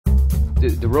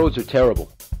The roads are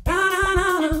terrible.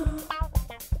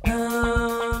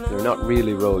 They're not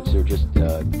really roads, they're just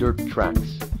dirt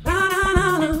tracks.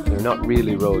 They're not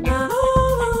really roads.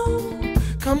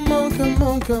 Come on, come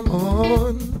on, come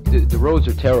on. The roads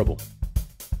are terrible.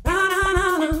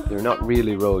 They're not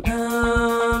really roads.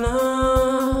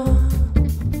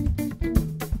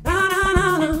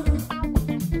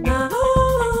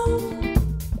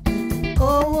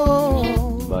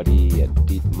 Muddy and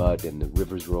deep mud, and the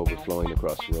rivers were overflowing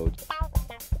across the roads.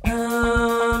 They're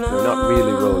not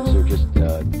really roads, they're just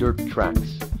dirt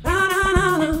tracks.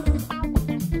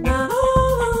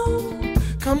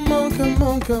 Come on, come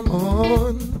on, come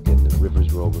on. And the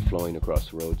rivers were overflowing across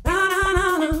the roads.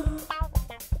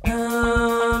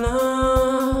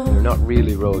 They're not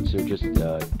really roads, they're just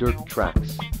dirt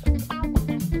tracks.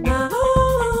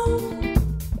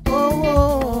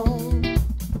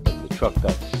 The truck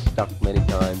got stuck many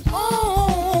times.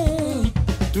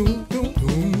 Doom, doom,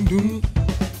 doom, doom.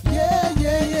 Yeah,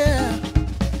 yeah, yeah.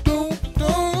 Doom,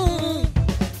 doom.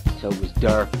 So it was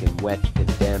dark and wet and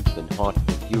damp and hot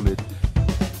and humid.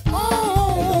 And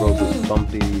the road was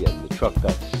bumpy and the truck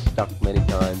got stuck many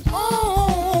times.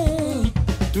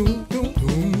 Doom, doom,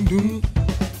 doom, doom.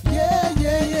 Yeah,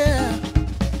 yeah, yeah.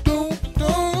 Doom,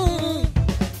 doom.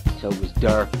 So it was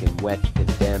dark and wet and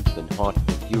damp and hot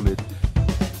and humid.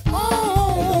 And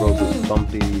the road was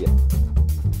bumpy.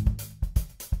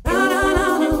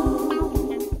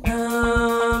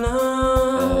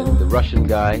 And the Russian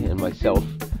guy and myself,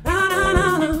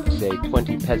 say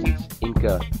 20 peasants,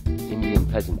 Indian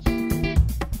peasants,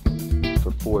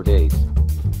 for 4 days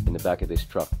in the back of this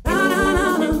truck.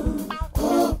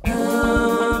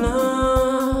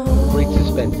 Great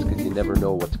suspense, because you never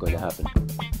know what's going to happen.